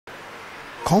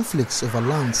Conflicts over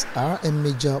lands are a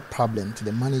major problem to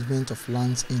the management of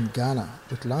lands in Ghana,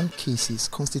 with land cases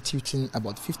constituting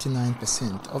about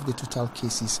 59% of the total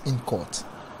cases in court.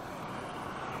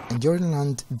 Enduring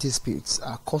land disputes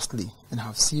are costly and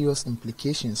have serious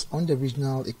implications on the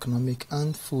regional economic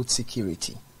and food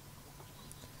security.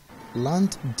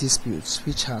 Land disputes,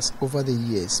 which has over the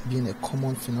years been a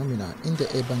common phenomenon in the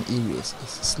urban areas, is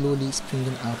slowly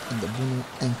springing up in the Bono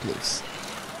enclaves.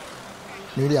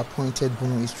 Newly appointed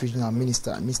Bono East Regional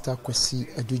Minister, Mr. Kwesi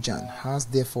Adujan, has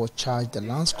therefore charged the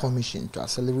Lands Commission to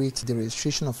accelerate the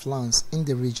registration of lands in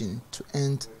the region to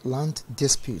end land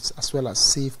disputes as well as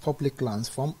save public lands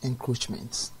from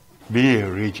encroachments. Being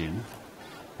a region,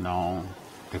 now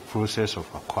the process of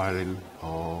acquiring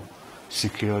or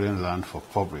securing land for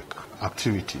public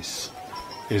activities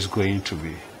is going to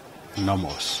be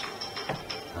enormous,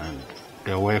 and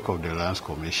the work of the Lands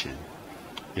Commission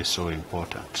is so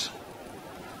important.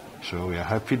 So we are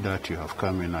happy that you have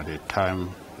come in at a time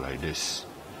like this,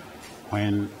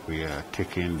 when we are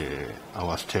taking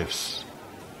our steps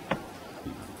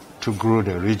to grow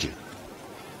the region.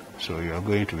 So you are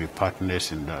going to be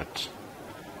partners in that.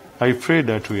 I pray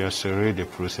that we accelerate the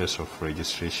process of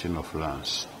registration of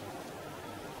lands,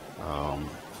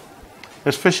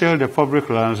 especially the public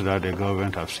lands that the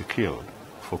government have secured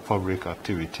for public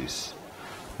activities.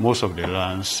 Most of the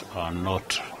lands are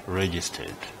not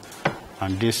registered,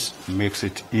 and this makes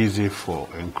it easy for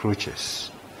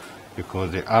encroachers because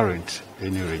there aren't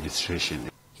any registration.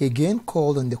 He again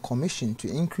called on the Commission to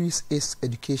increase its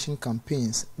education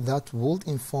campaigns that would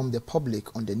inform the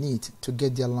public on the need to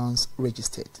get their lands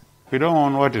registered. We don't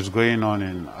want what is going on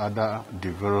in other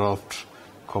developed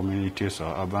communities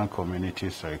or urban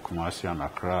communities like Kumasi and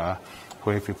Accra,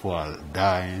 where people are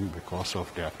dying because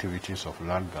of the activities of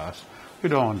land gas. We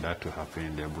don't want that to happen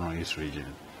in the Bono East region.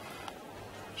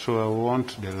 So I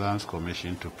want the Lands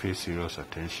Commission to pay serious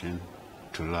attention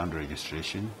to land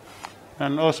registration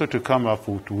and also to come up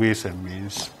with ways and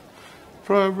means,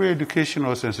 probably education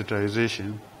or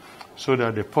sensitization, so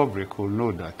that the public will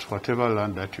know that whatever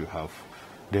land that you have,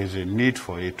 there is a need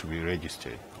for it to be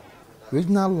registered.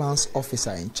 Regional Lands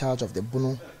Officer in charge of the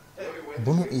Bono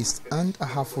East and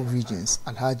Ahafo regions,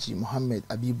 Alhaji Mohammed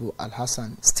Abibu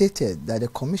Al-Hassan, stated that the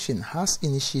Commission has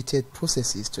initiated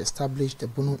processes to establish the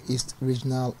Bono East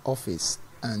Regional Office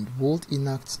and would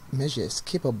enact measures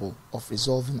capable of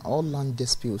resolving all land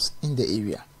disputes in the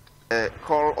area. The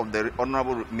call of the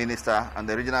Honorable Minister and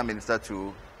the Regional Minister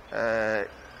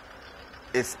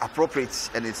is appropriate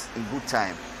and it's in good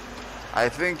time. I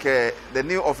think the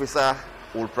new officer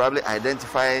will probably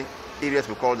identify areas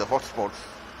we call the hotspots,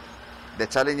 the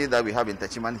challenges that we have in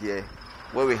Techiman here,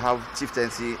 where we have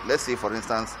chieftaincy. Let's say, for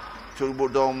instance,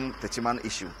 Chulbodom Techiman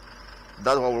issue.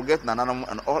 That one will get Nananum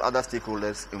and all other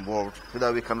stakeholders involved so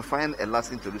that we can find a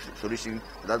lasting solution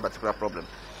to that particular problem.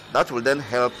 That will then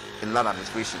help in land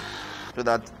administration, so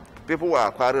that people who are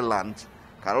acquiring land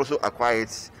can also acquire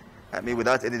it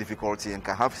without any difficulty and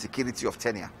can have security of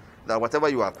tenure. That whatever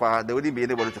you acquire, there wouldn't be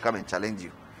anybody to come and challenge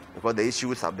you because the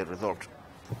issues have been resolved.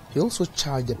 He also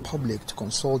charged the public to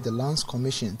consult the Lands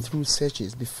Commission through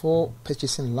searches before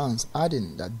purchasing lands,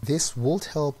 adding that this would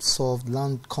help solve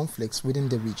land conflicts within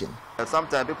the region.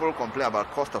 Sometimes people complain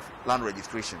about cost of land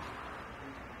registration,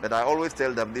 but I always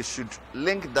tell them they should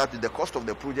link that to the cost of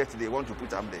the project they want to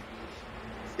put up there.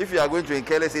 If you are going to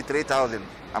incur, let's say 3,000,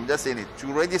 I'm just saying it, to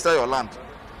register your land,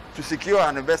 to secure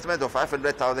an investment of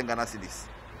 500,000 Ghana cedis,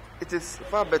 it is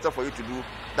far better for you to do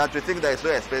than to think that it's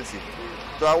so expensive.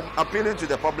 So I'm appealing to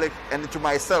the public and to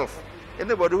myself,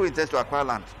 anybody who intends to acquire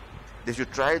land, they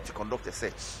should try to conduct a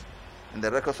search in the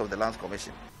records of the Lands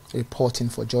Commission. Reporting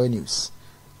for Joy News,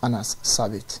 Anas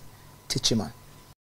Sabit, Techiman.